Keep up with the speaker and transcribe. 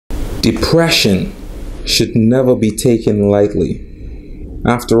Depression should never be taken lightly.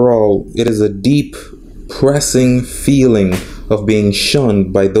 After all, it is a deep, pressing feeling of being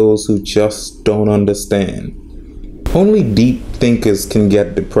shunned by those who just don't understand. Only deep thinkers can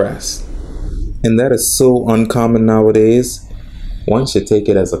get depressed, and that is so uncommon nowadays. One should take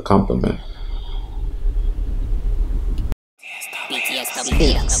it as a compliment.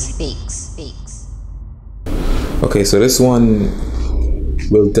 BTSW. Okay, so this one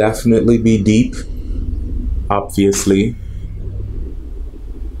will definitely be deep, obviously,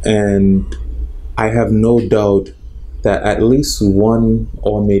 and I have no doubt that at least one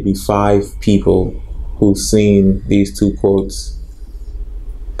or maybe 5 people who've seen these 2 quotes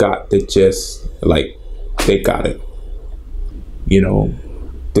got the gist, like they got it. You know,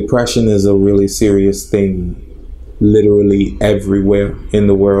 depression is a really serious thing literally everywhere in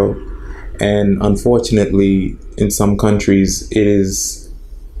the world, and unfortunately in some countries it is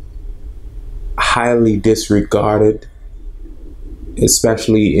highly disregarded,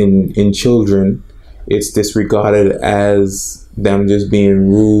 especially in children. It's disregarded as them just being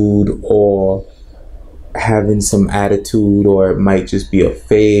rude or having some attitude, or it might just be a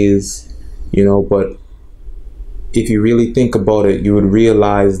phase, you know. But if you really think about it, you would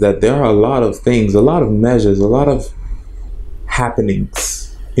realize that there are a lot of things, a lot of measures, a lot of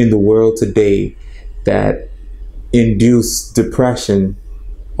happenings in the world today that induce depression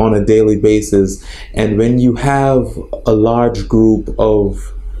on a daily basis. And when you have a large group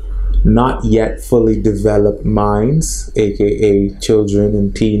of not yet fully developed minds, aka children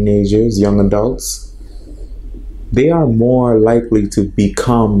and teenagers, young adults, they are more likely to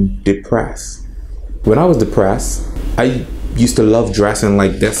become depressed. When I was depressed, I used to love dressing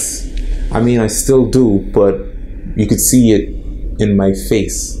like this. I mean, I still do, but you could see it in my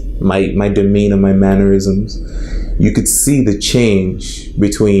face, my demeanor, my mannerisms. You could see the change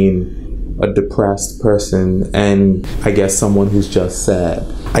between a depressed person and, I guess, someone who's just sad.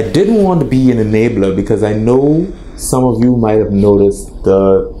 I didn't want to be an enabler because I know some of you might have noticed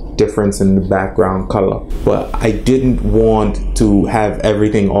the difference in the background color, but I didn't want to have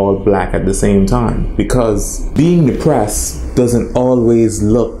everything all black at the same time, because being depressed doesn't always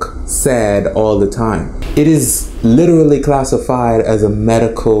look sad all the time. It is literally classified as a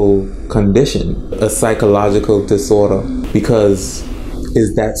medical condition, a psychological disorder, because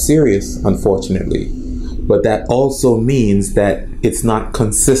it's that serious, unfortunately. But that also means that it's not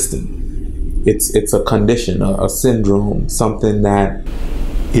consistent. It's a condition, a syndrome, something that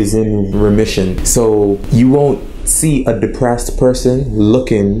is in remission. So you won't see a depressed person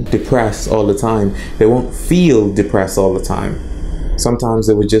looking depressed all the time. They won't feel depressed all the time. Sometimes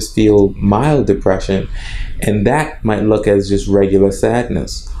they would just feel mild depression, and that might look as just regular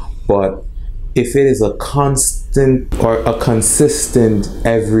sadness. But if it is a constant or a consistent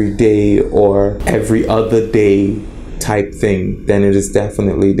every day or every other day type thing, then it is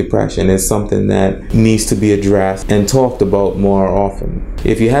definitely depression. It's something that needs to be addressed and talked about more often.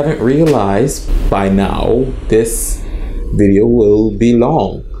 If you haven't realized by now, this video will be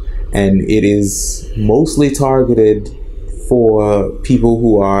long, and it is mostly targeted for people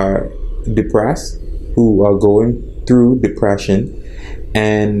who are depressed, who are going through depression,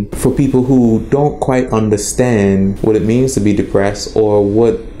 and for people who don't quite understand what it means to be depressed or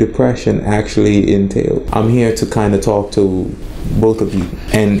what depression actually entails. I'm here to kind of talk to both of you,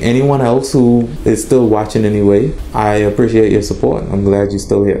 and anyone else who is still watching anyway. I appreciate your support. I'm glad you're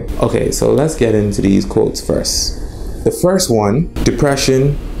still here. Okay, so let's get into these quotes first. The first one: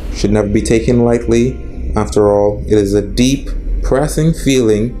 depression should never be taken lightly. After all, it is a deep, pressing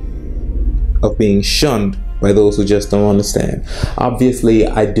feeling of being shunned by those who just don't understand. Obviously,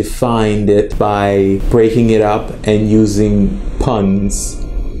 I defined it by breaking it up and using puns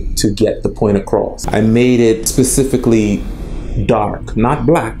to get the point across. I made it specifically dark, not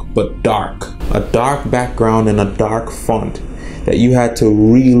black, but dark. A dark background and a dark font that you had to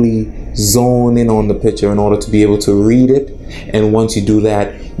really zone in on the picture in order to be able to read it. And once you do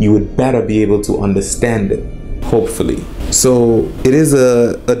that, you would better be able to understand it, hopefully. So it is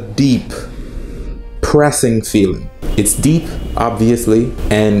a deep, pressing feeling. It's deep, obviously,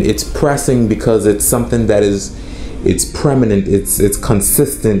 and it's pressing because it's something that it's prominent, it's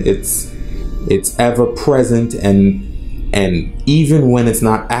consistent, it's ever present, and even when it's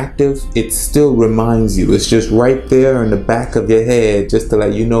not active, it still reminds you. It's just right there in the back of your head, just to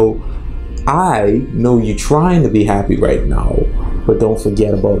let you know, I know you're trying to be happy right now, but don't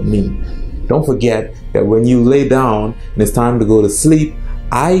forget about me. Don't forget that when you lay down and it's time to go to sleep,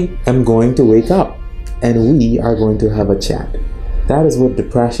 I am going to wake up and we are going to have a chat. That is what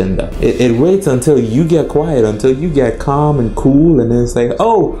depression does. It waits until you get quiet, until you get calm and cool, and then it's like,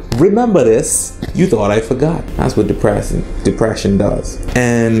 oh, remember this? You thought I forgot. That's what depression does.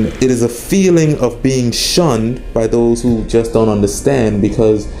 And it is a feeling of being shunned by those who just don't understand,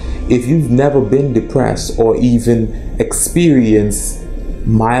 because if you've never been depressed or even experienced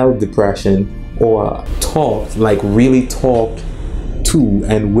mild depression or really talked to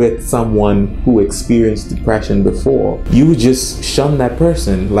and with someone who experienced depression before, you would just shun that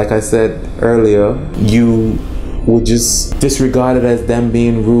person. Like I said earlier, you would just disregard it as them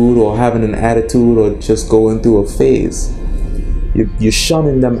being rude or having an attitude or just going through a phase. You're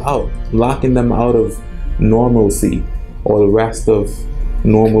shunning them out, locking them out of normalcy or the rest of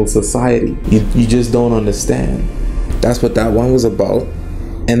normal society. You just don't understand. That's what that one was about.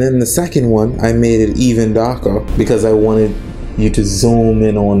 And then the second one, I made it even darker because I wanted you to zoom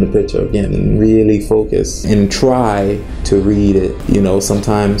in on the picture again and really focus and try to read it. You know,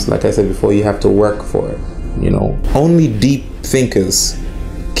 sometimes, like I said before, you have to work for it. You know, only deep thinkers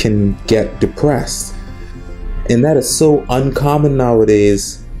can get depressed, and that is so uncommon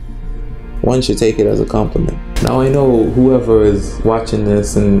nowadays. One should take it as a compliment. Now, I know whoever is watching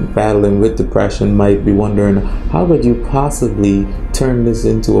this and battling with depression might be wondering, how could you possibly turn this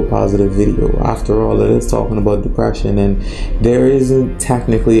into a positive video? After all, it is talking about depression, and there isn't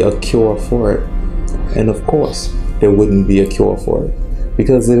technically a cure for it. And of course, there wouldn't be a cure for it,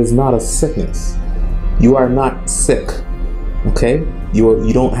 because it is not a sickness. You are not sick, okay?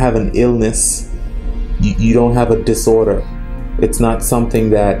 You don't have an illness. You don't have a disorder. It's not something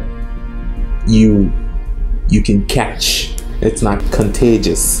that you can catch. It's not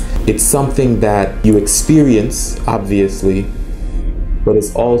contagious. It's something that you experience, obviously, but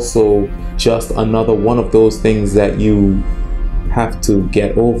it's also just another one of those things that you have to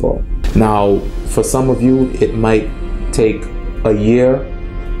get over. Now, for some of you, it might take a year,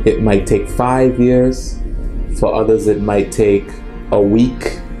 it might take 5 years. For others, it might take a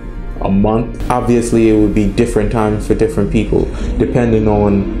week, a month. Obviously, it would be different times for different people, depending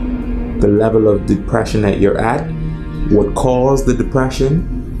on the level of depression that you're at, what caused the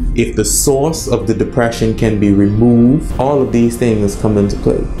depression, if the source of the depression can be removed. All of these things come into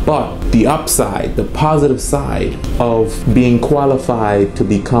play. But the upside, the positive side of being qualified to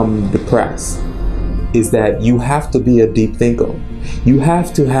become depressed is that you have to be a deep thinker. You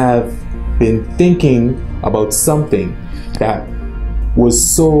have to have been thinking about something that was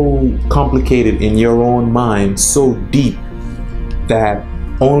so complicated in your own mind, so deep, that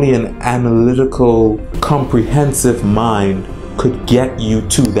only an analytical, comprehensive mind could get you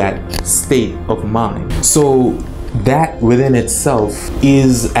to that state of mind. So that within itself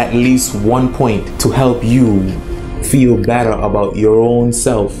is at least one point to help you feel better about your own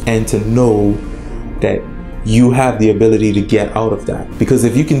self and to know that you have the ability to get out of that. Because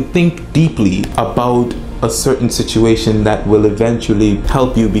if you can think deeply about a certain situation that will eventually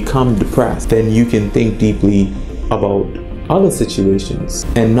help you become depressed, then you can think deeply about other situations,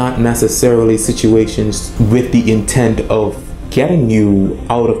 and not necessarily situations with the intent of getting you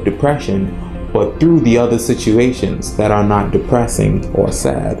out of depression, but through the other situations that are not depressing or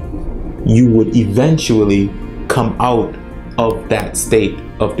sad, you would eventually come out of that state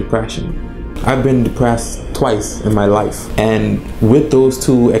of depression. I've been depressed twice in my life, and with those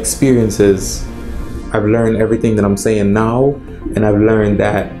two experiences, I've learned everything that I'm saying now, and I've learned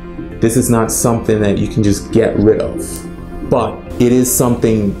that this is not something that you can just get rid of, but it is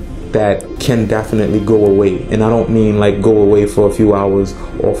something that can definitely go away. And I don't mean like go away for a few hours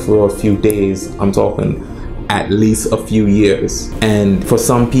or for a few days. I'm talking at least a few years, and for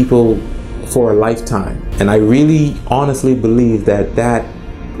some people for a lifetime. And I really honestly believe that that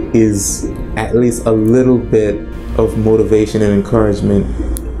is at least a little bit of motivation and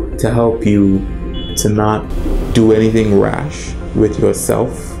encouragement to help you to not do anything rash with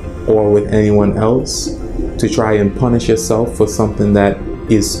yourself or with anyone else, to try and punish yourself for something that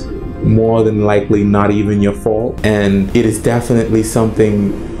is more than likely not even your fault. And it is definitely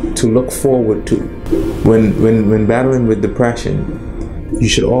something to look forward to. When battling with depression, you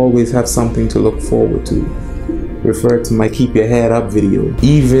should always have something to look forward to. Refer to my Keep Your Head Up video.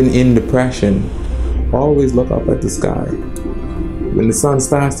 Even in depression, always look up at the sky. When the sun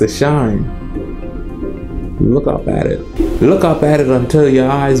starts to shine, look up at it. Look up at it until your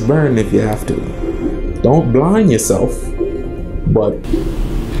eyes burn if you have to. Don't blind yourself, but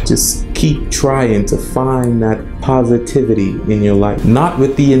just keep trying to find that positivity in your life. Not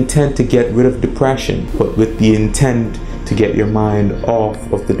with the intent to get rid of depression, but with the intent to get your mind off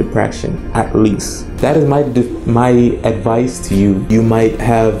of the depression, at least. That is my advice to you. You might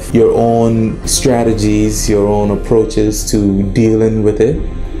have your own strategies, your own approaches to dealing with it,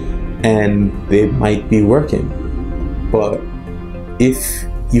 and they might be working. But if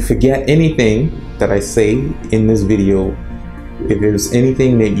you forget anything that I say in this video, if there's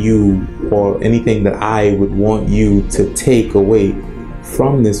anything that you or anything that I would want you to take away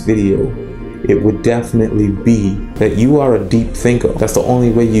from this video, it would definitely be that you are a deep thinker. That's the only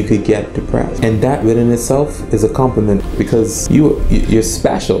way you could get depressed. And that within itself is a compliment, because you're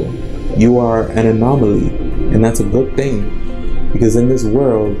special. You are an anomaly. And that's a good thing. Because in this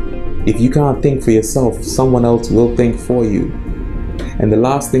world, if you can't think for yourself, someone else will think for you. And the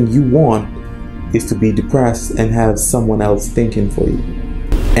last thing you want is to be depressed and have someone else thinking for you.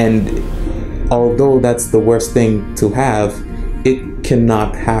 And although that's the worst thing to have, it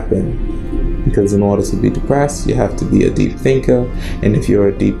cannot happen. Because in order to be depressed, you have to be a deep thinker. And if you're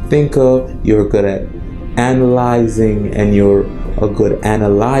a deep thinker, you're good at analyzing and you're a good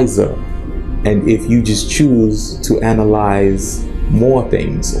analyzer. And if you just choose to analyze more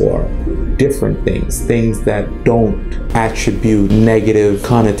things or different things that don't attribute negative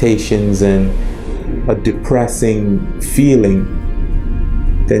connotations and a depressing feeling,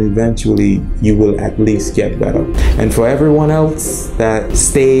 then eventually you will at least get better. And for everyone else that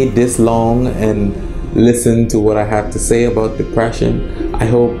stayed this long and listened to what I have to say about depression, I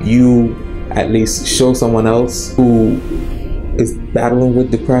hope you at least show someone else who is battling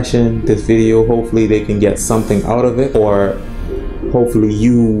with depression this video. Hopefully they can get something out of it, or hopefully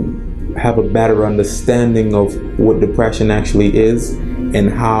you have a better understanding of what depression actually is and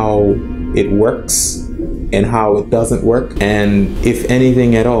how it works and how it doesn't work. And if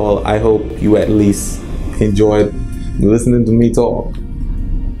anything at all, I hope you at least enjoyed listening to me talk.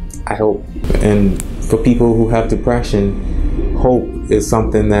 I hope. And for people who have depression, hope is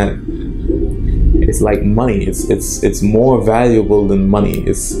something that it's like money. It's more valuable than money.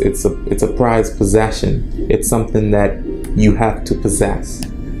 It's a prized possession. It's something that you have to possess,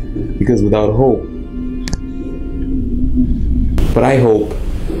 because without hope. But I hope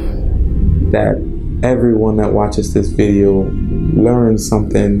that everyone that watches this video learns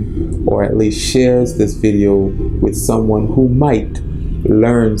something, or at least shares this video with someone who might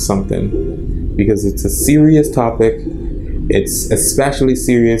learn something, because it's a serious topic. It's especially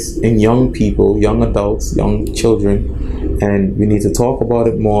serious in young people, young adults, young children, and we need to talk about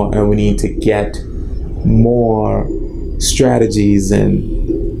it more, and we need to get more strategies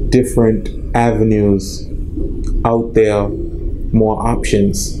and different avenues out there, more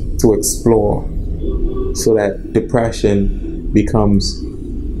options to explore, so that depression becomes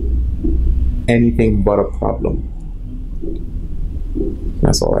anything but a problem.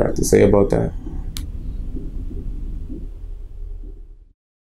 That's all I have to say about that.